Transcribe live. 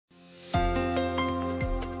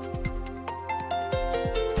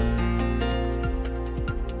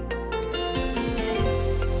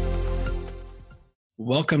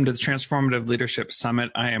Welcome to the Transformative Leadership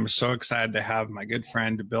Summit. I am so excited to have my good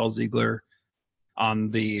friend Bill Ziegler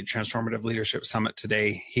on the Transformative Leadership Summit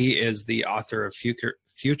today. He is the author of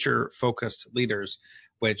Future Focused Leaders,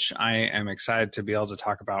 which I am excited to be able to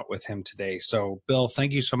talk about with him today. So, Bill,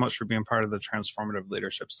 thank you so much for being part of the Transformative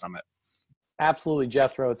Leadership Summit. Absolutely,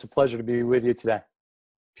 Jethro. It's a pleasure to be with you today.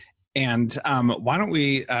 And why don't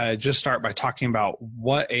we just start by talking about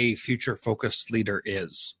what a future-focused leader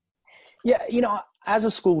is? Yeah, as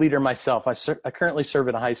a school leader myself, I currently serve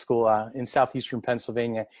at a high school in southeastern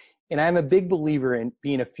Pennsylvania, and I'm a big believer in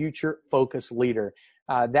being a future-focused leader.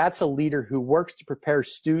 That's a leader who works to prepare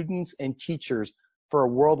students and teachers for a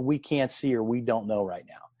world we can't see or we don't know right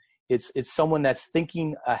now. It's someone that's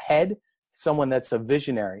thinking ahead, someone that's a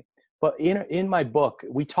visionary. But in my book,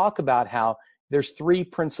 we talk about how there's three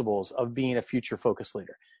principles of being a future-focused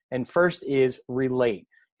leader. And first is relate.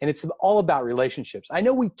 And it's all about relationships. I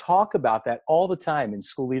know we talk about that all the time in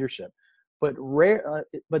school leadership,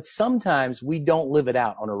 but sometimes we don't live it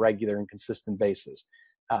out on a regular and consistent basis,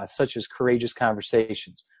 such as courageous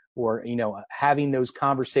conversations or, having those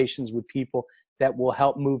conversations with people that will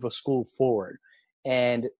help move a school forward.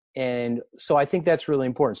 And so I think that's really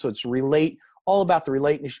important. So it's relate, all about the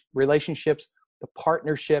relationships, the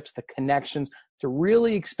partnerships, the connections to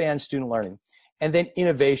really expand student learning. And then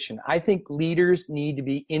innovation. I think leaders need to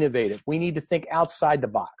be innovative. We need to think outside the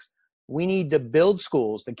box. We need to build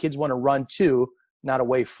schools that kids want to run to, not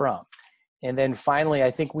away from. And then finally, I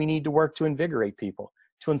think we need to work to invigorate people,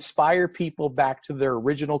 to inspire people back to their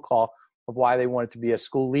original call of why they wanted to be a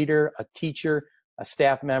school leader, a teacher, a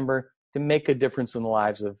staff member, to make a difference in the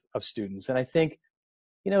lives of students. And I think,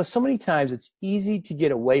 so many times it's easy to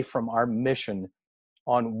get away from our mission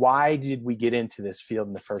on why did we get into this field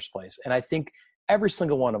in the first place. And I think every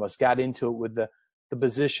single one of us got into it with the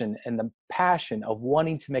position and the passion of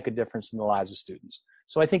wanting to make a difference in the lives of students.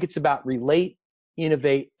 So I think it's about relate,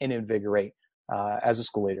 innovate, and invigorate as a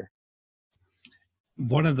school leader.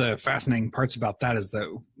 One of the fascinating parts about that is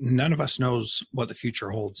that none of us knows what the future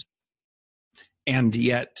holds. And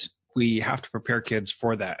yet we have to prepare kids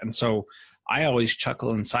for that. And so I always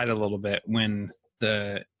chuckle inside a little bit when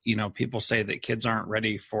people say that kids aren't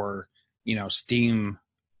ready for, STEAM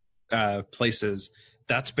places.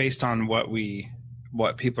 That's based on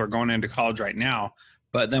what people are going into college right now.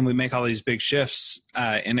 But then we make all these big shifts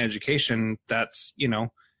in education. That's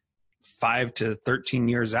 5 to 13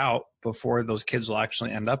 years out before those kids will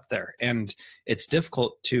actually end up there, and it's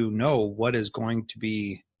difficult to know what is going to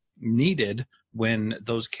be needed when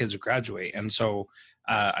those kids graduate. And so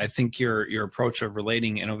I think your approach of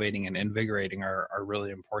relating, innovating, and invigorating are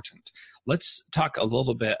really important. Let's talk a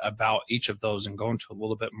little bit about each of those and go into a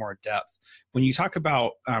little bit more depth. When you talk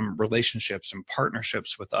about relationships and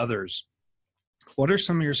partnerships with others, what are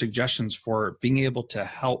some of your suggestions for being able to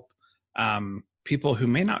help people who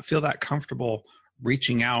may not feel that comfortable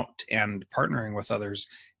reaching out and partnering with others?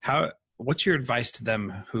 What's your advice to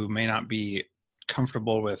them who may not be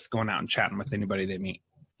comfortable with going out and chatting with anybody they meet?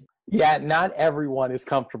 Yeah, not everyone is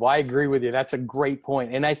comfortable. I agree with you. That's a great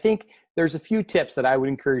point. And I think there's a few tips that I would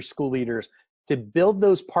encourage school leaders to build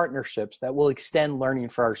those partnerships that will extend learning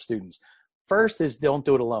for our students. First is don't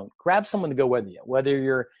do it alone. Grab someone to go with you, whether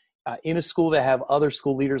you're in a school that have other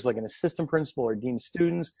school leaders like an assistant principal or dean of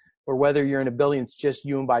students, or whether you're in a building it's just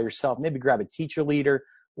you and by yourself. Maybe grab a teacher leader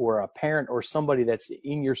or a parent or somebody that's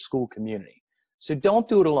in your school community. So don't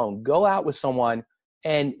do it alone. Go out with someone.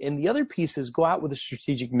 And the other piece is go out with a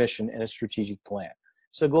strategic mission and a strategic plan.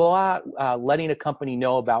 So go out letting a company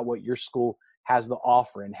know about what your school has to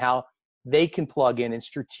offer and how they can plug in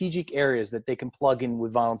strategic areas that they can plug in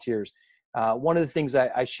with volunteers. One of the things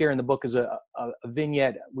I share in the book is a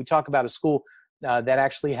vignette. We talk about a school that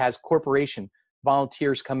actually has corporation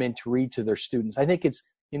volunteers come in to read to their students. I think it's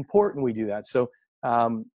important we do that. So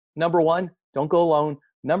number one, don't go alone.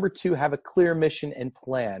 Number two, have a clear mission and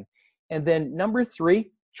plan. And then number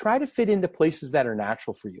three, try to fit into places that are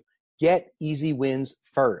natural for you. Get easy wins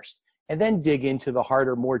first, and then dig into the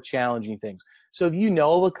harder, more challenging things. So if you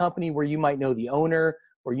know of a company where you might know the owner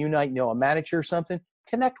or you might know a manager or something,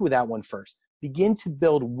 connect with that one first. Begin to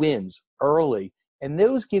build wins early, and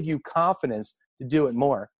those give you confidence to do it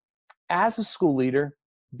more. As a school leader,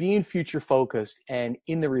 being future focused and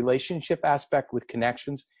in the relationship aspect with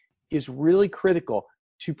connections is really critical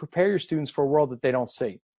to prepare your students for a world that they don't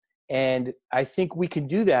see. And I think we can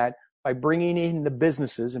do that by bringing in the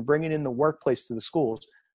businesses and bringing in the workplace to the schools,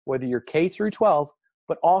 whether you're K through 12,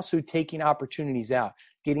 but also taking opportunities out,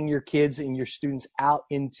 getting your kids and your students out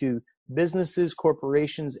into businesses,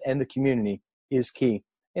 corporations, and the community is key.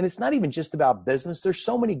 And it's not even just about business. There's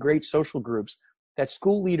so many great social groups that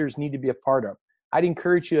school leaders need to be a part of. I'd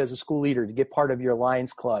encourage you as a school leader to get part of your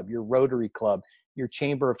Lions Club, your Rotary Club, your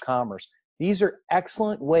Chamber of Commerce. These are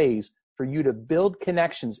excellent ways for you to build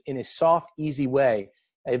connections in a soft, easy way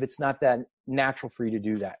if it's not that natural for you to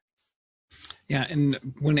do that. Yeah, and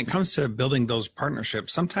when it comes to building those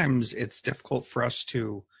partnerships, sometimes it's difficult for us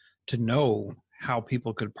to know how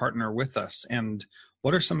people could partner with us. And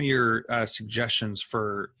what are some of your suggestions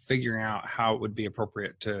for figuring out how it would be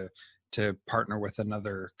appropriate to partner with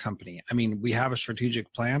another company? I mean, we have a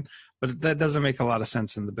strategic plan, but that doesn't make a lot of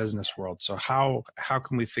sense in the business world. So how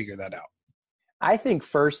can we figure that out? I think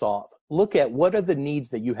first off, look at what are the needs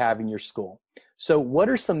that you have in your school. So what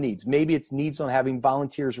are some needs? Maybe it's needs on having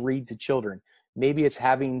volunteers read to children. Maybe it's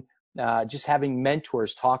having just having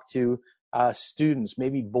mentors talk to students,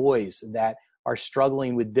 maybe boys that are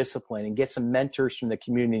struggling with discipline, and get some mentors from the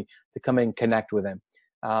community to come in and connect with them.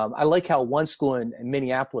 I like how one school in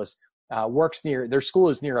Minneapolis works near, their school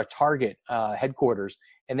is near a Target headquarters,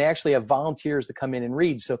 and they actually have volunteers to come in and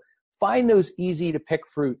read. So find those easy to pick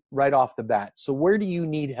fruit right off the bat. So where do you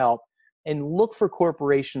need help? And look for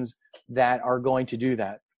corporations that are going to do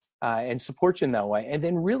that and support you in that way. And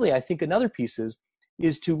then really, I think another piece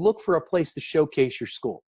is to look for a place to showcase your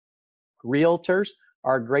school. Realtors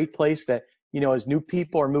are a great place that, as new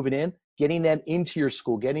people are moving in, getting them into your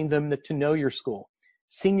school, getting them to know your school.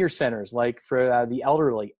 Senior centers, like for the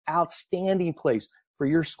elderly, outstanding place for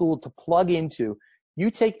your school to plug into.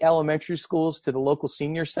 You take elementary schools to the local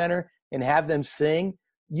senior center and have them sing,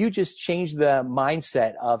 you just change the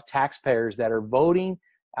mindset of taxpayers that are voting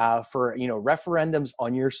for referendums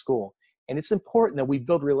on your school. And it's important that we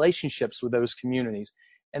build relationships with those communities.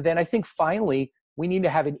 And then I think finally, we need to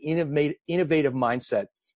have an innovative mindset.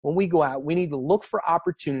 When we go out, we need to look for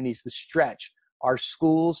opportunities to stretch our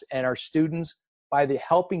schools and our students by the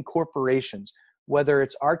helping corporations, whether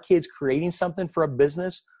it's our kids creating something for a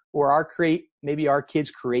business, or maybe our kids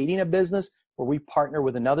creating a business where we partner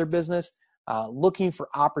with another business, looking for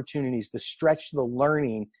opportunities to stretch the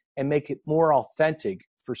learning and make it more authentic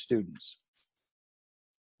for students.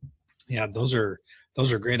 Yeah, those are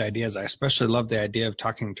great ideas. I especially love the idea of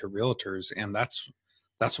talking to realtors, and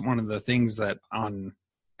that's one of the things that on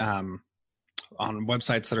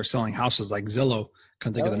websites that are selling houses like Zillow,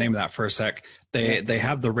 couldn't think of the name of that for a sec. They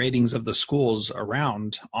have the ratings of the schools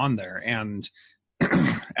around on there, and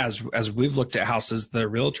as we've looked at houses, the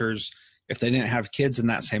realtors, if they didn't have kids in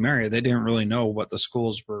that same area, they didn't really know what the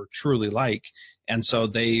schools were truly like. And so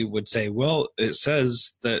they would say, well, it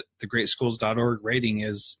says that the greatschools.org rating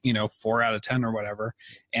is, 4 out of 10 or whatever.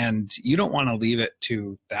 And you don't want to leave it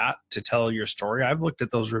to that to tell your story. I've looked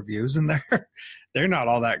at those reviews and they're not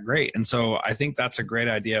all that great. And so I think that's a great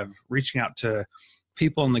idea of reaching out to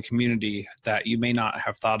people in the community that you may not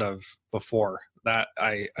have thought of before. That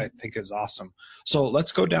I think is awesome. So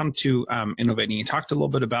let's go down to innovating. You talked a little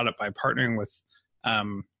bit about it by partnering with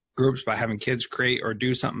groups, by having kids create or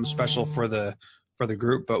do something special for the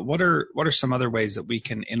group. But what are some other ways that we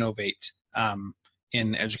can innovate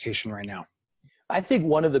in education right now? I think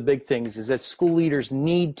one of the big things is that school leaders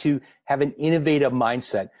need to have an innovative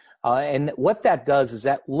mindset. And what that does is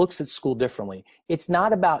that looks at school differently. It's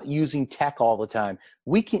not about using tech all the time.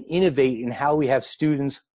 We can innovate in how we have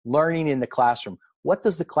students learning in the classroom. What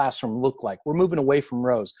does the classroom look like? We're moving away from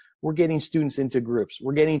rows. We're getting students into groups.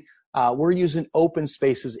 We're using open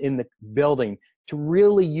spaces in the building to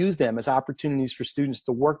really use them as opportunities for students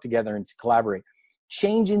to work together and to collaborate.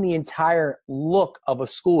 Changing the entire look of a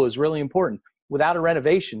school is really important. Without a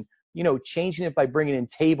renovation, changing it by bringing in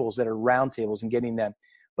tables that are round tables and getting them.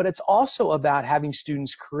 But it's also about having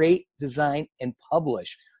students create, design, and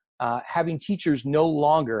publish. Having teachers no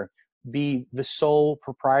longer be the sole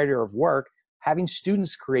proprietor of work, having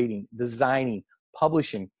students creating, designing,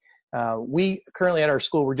 publishing. We currently at our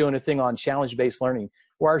school, we're doing a thing on challenge-based learning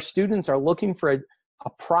where our students are looking for a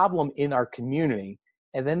problem in our community,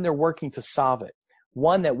 and then they're working to solve it.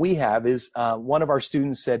 One that we have is one of our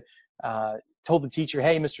students told the teacher,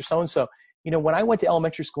 hey, Mr. So-and-so, when I went to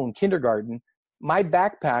elementary school and kindergarten, my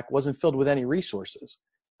backpack wasn't filled with any resources,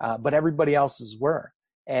 but everybody else's were.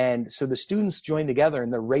 And so the students joined together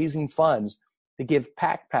and they're raising funds to give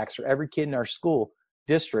backpacks for every kid in our school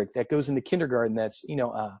district that goes into kindergarten that's,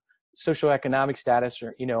 socioeconomic status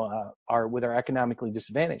or, are economically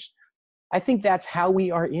disadvantaged. I think that's how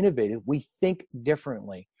we are innovative. We think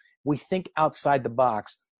differently. We think outside the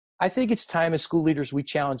box. I think it's time as school leaders we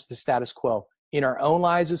challenge the status quo in our own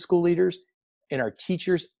lives as school leaders, in our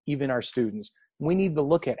teachers, even our students. We need to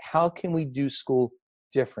look at how can we do school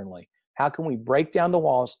differently? How can we break down the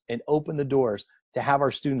walls and open the doors to have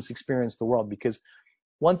our students experience the world? Because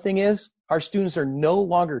one thing is, our students are no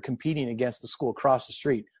longer competing against the school across the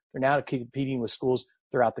street. They're now competing with schools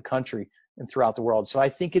throughout the country and throughout the world. So I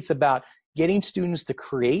think it's about getting students to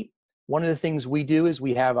create. One of the things we do is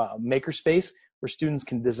we have a makerspace where students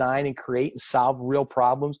can design and create and solve real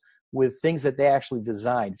problems with things that they actually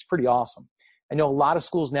designed. It's pretty awesome. I know a lot of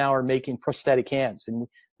schools now are making prosthetic hands, and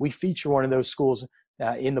we feature one of those schools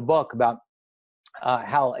in the book about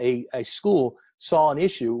how a school saw an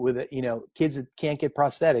issue with kids that can't get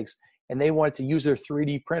prosthetics, and they wanted to use their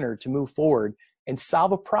 3D printer to move forward and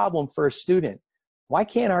solve a problem for a student. Why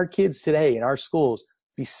can't our kids today in our schools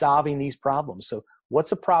be solving these problems? So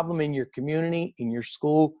what's a problem in your community, in your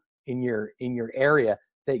school, in your area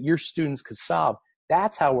that your students could solve?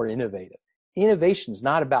 That's how we're innovative. Innovation is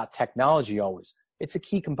not about technology always. It's a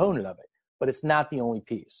key component of it, but it's not the only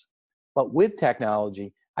piece. But with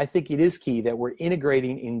technology, I think it is key that we're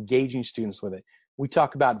integrating and engaging students with it. We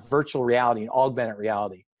talk about virtual reality and augmented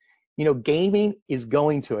reality. Gaming is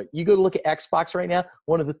going to it. You go to look at Xbox right now,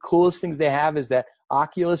 one of the coolest things they have is that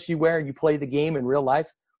Oculus you wear and you play the game in real life.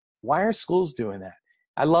 Why are schools doing that?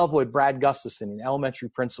 I love what Brad Gustafson, an elementary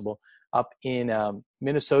principal up in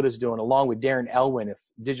Minnesota, is doing, along with Darren Elwin, a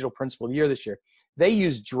digital principal of the year this year. They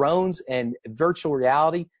use drones and virtual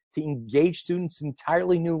reality to engage students in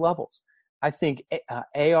entirely new levels. I think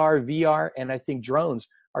AR, VR, and I think drones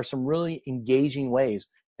are some really engaging ways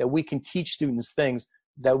that we can teach students things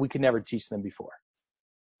that we could never teach them before.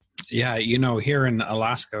 Yeah, here in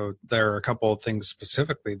Alaska, there are a couple of things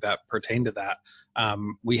specifically that pertain to that.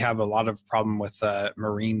 We have a lot of problem with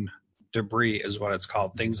marine debris is what it's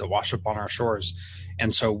called, things that wash up on our shores.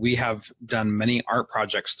 And so we have done many art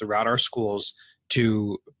projects throughout our schools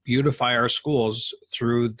to beautify our schools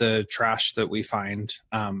through the trash that we find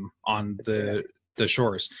on the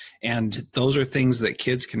shores. And those are things that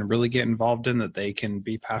kids can really get involved in, that they can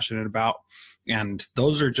be passionate about. And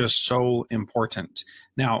those are just so important.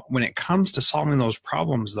 Now, when it comes to solving those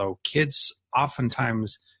problems, though, kids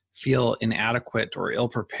oftentimes feel inadequate or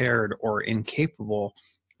ill-prepared or incapable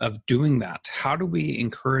of doing that. How do we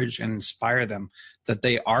encourage and inspire them that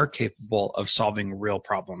they are capable of solving real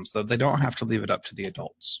problems, that they don't have to leave it up to the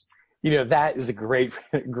adults? That is a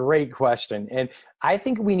great question. And I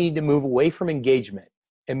think we need to move away from engagement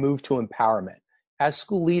and move to empowerment. As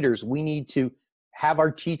school leaders, we need to have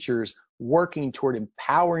our teachers working toward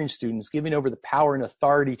empowering students, giving over the power and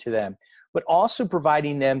authority to them, but also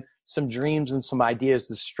providing them some dreams and some ideas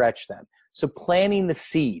to stretch them. So planting the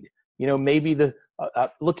seed, maybe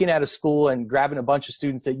looking at a school and grabbing a bunch of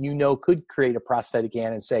students that could create a prosthetic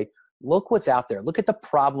hand and say, look what's out there. Look at the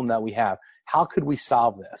problem that we have. How could we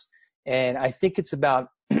solve this? And I think it's about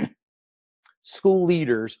school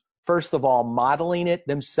leaders, first of all, modeling it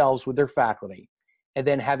themselves with their faculty, and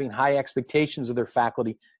then having high expectations of their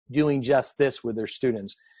faculty doing just this with their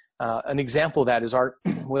students. An example of that is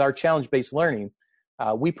with our challenge-based learning,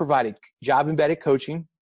 we provided job-embedded coaching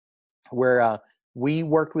where we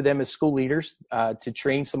worked with them as school leaders to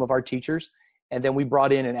train some of our teachers. And then we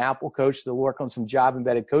brought in an Apple coach to work on some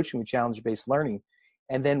job-embedded coaching with challenge-based learning.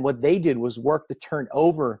 And then what they did was work to turn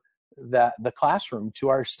over the classroom to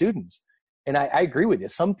our students. And I agree with you.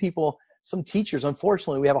 Some teachers,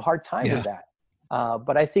 unfortunately, we have a hard time with that.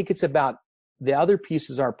 But I think it's about the other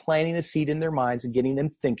pieces are planting a seed in their minds and getting them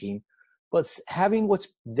thinking, but having what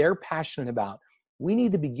they're passionate about. We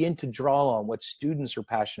need to begin to draw on what students are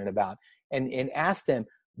passionate about and ask them,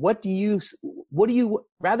 what do you,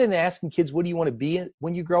 rather than asking kids, what do you want to be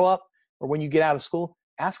when you grow up or when you get out of school,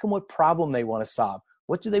 ask them what problem they want to solve.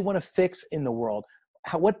 What do they want to fix in the world?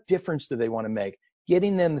 What difference do they want to make?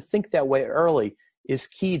 Getting them to think that way early is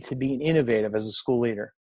key to being innovative as a school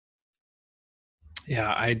leader.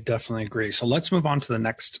 Yeah, I definitely agree. So let's move on to the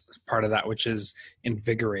next part of that, which is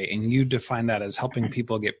invigorate. And you define that as helping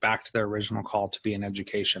people get back to their original call to be in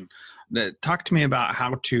education. Talk to me about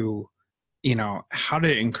how to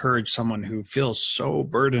encourage someone who feels so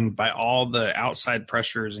burdened by all the outside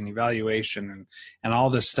pressures and evaluation and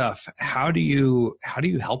all this stuff. How do you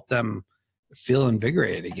help them feel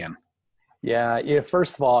invigorated again? Yeah,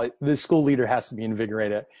 first of all, the school leader has to be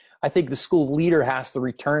invigorated. I think the school leader has to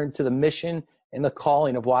return to the mission and the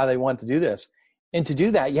calling of why they want to do this. And to do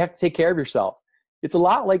that, you have to take care of yourself. It's a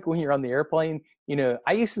lot like when you're on the airplane.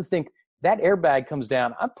 I used to think that airbag comes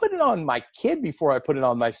down, I'm putting it on my kid before I put it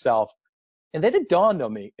on myself. And then it dawned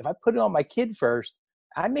on me, if I put it on my kid first,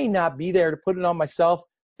 I may not be there to put it on myself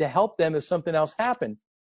to help them if something else happened.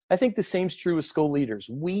 I think the same is true with school leaders.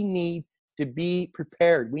 We need to be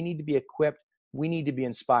prepared. We need to be equipped. We need to be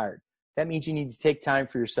inspired. That means you need to take time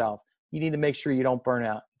for yourself. You need to make sure you don't burn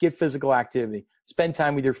out. Get physical activity. Spend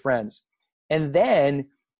time with your friends. And then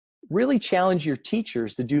really challenge your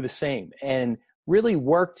teachers to do the same. And really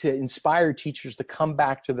work to inspire teachers to come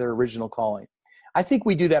back to their original calling. I think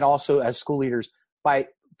we do that also as school leaders by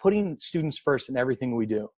putting students first in everything we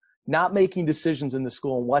do, not making decisions in the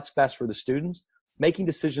school on what's best for the students, making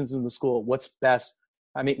decisions in the school what's best.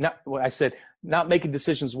 I mean, not what I said, not making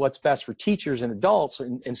decisions what's best for teachers and adults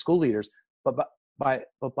and school leaders, but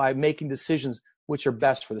by making decisions which are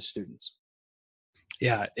best for the students.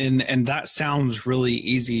 Yeah, and that sounds really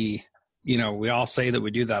easy. You know, we all say that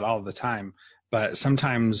we do that all the time, but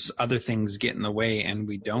sometimes other things get in the way and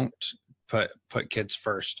we don't put kids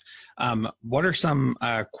first. What are some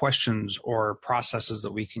questions or processes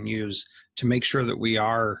that we can use to make sure that we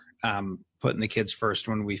are putting the kids first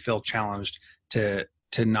when we feel challenged to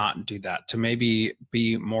not do that, to maybe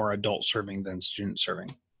be more adult serving than student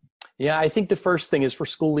serving? Yeah, I think the first thing is for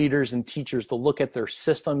school leaders and teachers to look at their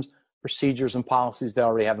systems, procedures, and policies they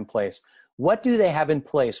already have in place. What do they have in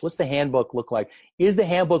place? What's the handbook look like? Is the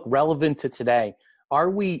handbook relevant to today? Are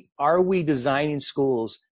we designing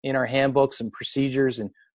schools in our handbooks and procedures and,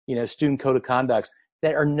 you know, student code of conducts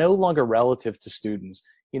that are no longer relative to students?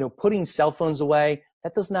 You know, putting cell phones away,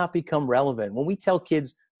 that does not become relevant. When we tell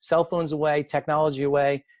kids cell phones away, technology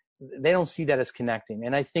away, they don't see that as connecting.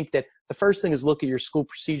 And I think that the first thing is look at your school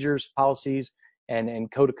procedures, policies,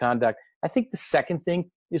 and code of conduct. I think the second thing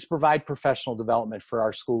is provide professional development for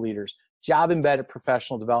our school leaders, job embedded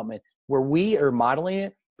professional development where we are modeling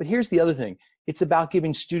it. But here's the other thing. It's about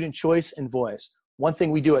giving student choice and voice. One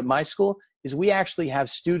thing we do at my school is we actually have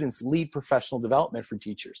students lead professional development for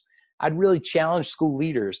teachers. I'd really challenge school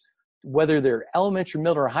leaders, whether they're elementary,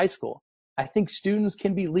 middle, or high school. I think students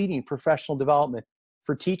can be leading professional development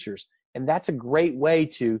for teachers. And that's a great way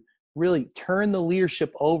to really turn the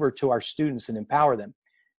leadership over to our students and empower them.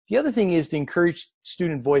 The other thing is to encourage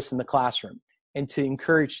student voice in the classroom and to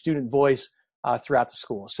encourage student voice throughout the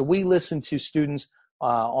school. So we listen to students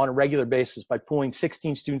on a regular basis by pulling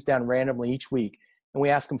 16 students down randomly each week. And we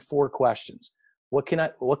ask them 4 questions. What can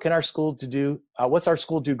our school do? What's our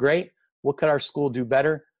school do great? What could our school do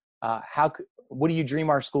better? What do you dream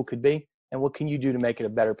our school could be? And what can you do to make it a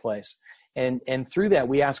better place? And through that,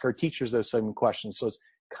 we ask our teachers those same questions. So it's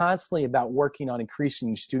constantly about working on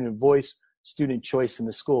increasing student voice, student choice in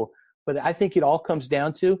the school. But I think it all comes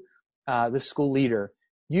down to the school leader.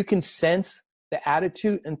 You can sense the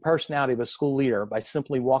attitude and personality of a school leader by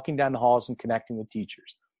simply walking down the halls and connecting with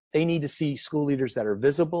teachers. They need to see school leaders that are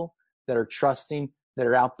visible, that are trusting, that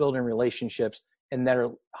are out building relationships, and that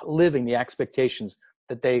are living the expectations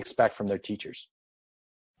that they expect from their teachers.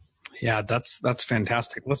 Yeah, that's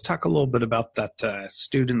fantastic. Let's talk a little bit about that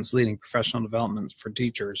students leading professional development for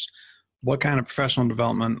teachers. What kind of professional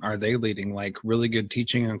development are they leading? Like really good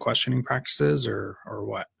teaching and questioning practices or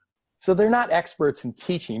what? So they're not experts in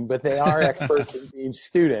teaching, but they are experts in being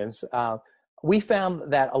students. We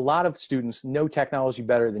found that a lot of students know technology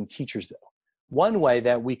better than teachers do. One way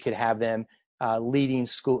that we could have them leading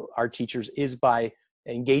our teachers is by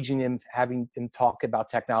engaging them, having them talk about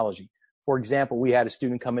technology. For example, we had a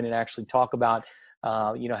student come in and actually talk about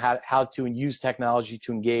how to use technology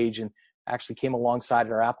to engage, and actually came alongside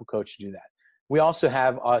our Apple coach to do that. We also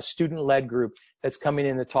have a student-led group that's coming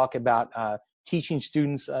in to talk about teaching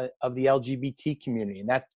students of the LGBT community.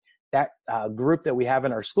 And that group that we have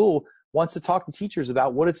in our school wants to talk to teachers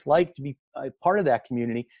about what it's like to be a part of that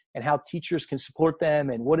community and how teachers can support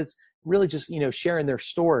them, and what it's really just, sharing their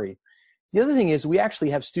story. The other thing is we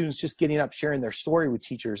actually have students just getting up, sharing their story with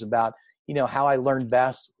teachers about, how I learned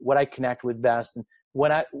best, what I connect with best, and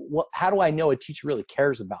how do I know a teacher really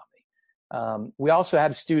cares about me? We also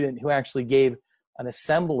had a student who actually gave an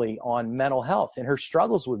assembly on mental health and her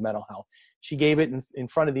struggles with mental health. She gave it in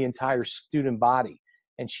front of the entire student body.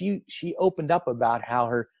 And she opened up about how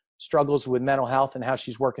her struggles with mental health and how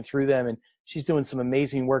she's working through them. And she's doing some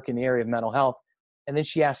amazing work in the area of mental health. And then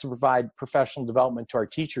she asked to provide professional development to our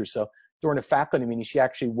teachers. So during a faculty meeting, she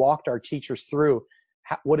actually walked our teachers through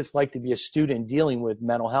what it's like to be a student dealing with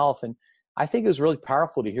mental health. And I think it was really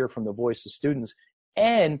powerful to hear from the voice of students.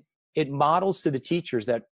 And it models to the teachers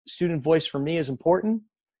that student voice for me is important.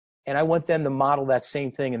 And I want them to model that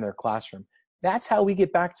same thing in their classroom. That's how we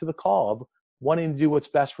get back to the call of wanting to do what's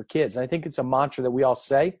best for kids. And I think it's a mantra that we all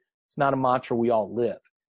say. It's not a mantra we all live.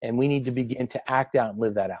 And we need to begin to act out and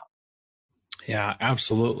live that out. Yeah,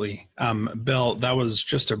 absolutely. Bill, that was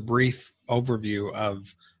just a brief overview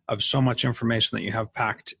of so much information that you have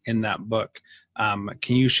packed in that book.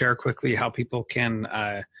 Can you share quickly how people can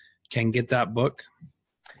get that book?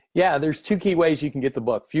 Yeah, there's 2 key ways you can get the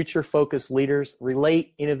book. Future Focused Leaders,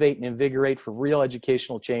 Relate, Innovate, and Invigorate for Real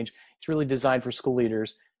Educational Change. It's really designed for school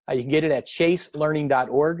leaders. You can get it at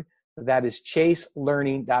chaselearning.org. That is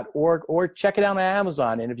chaselearning.org, or check it out on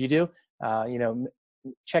Amazon. And if you do,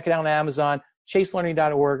 check it out on Amazon,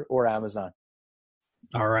 chaselearning.org or Amazon.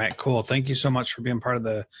 All right, cool. Thank you so much for being part of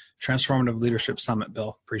the Transformative Leadership Summit,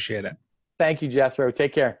 Bill. Appreciate it. Thank you, Jethro.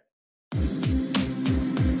 Take care.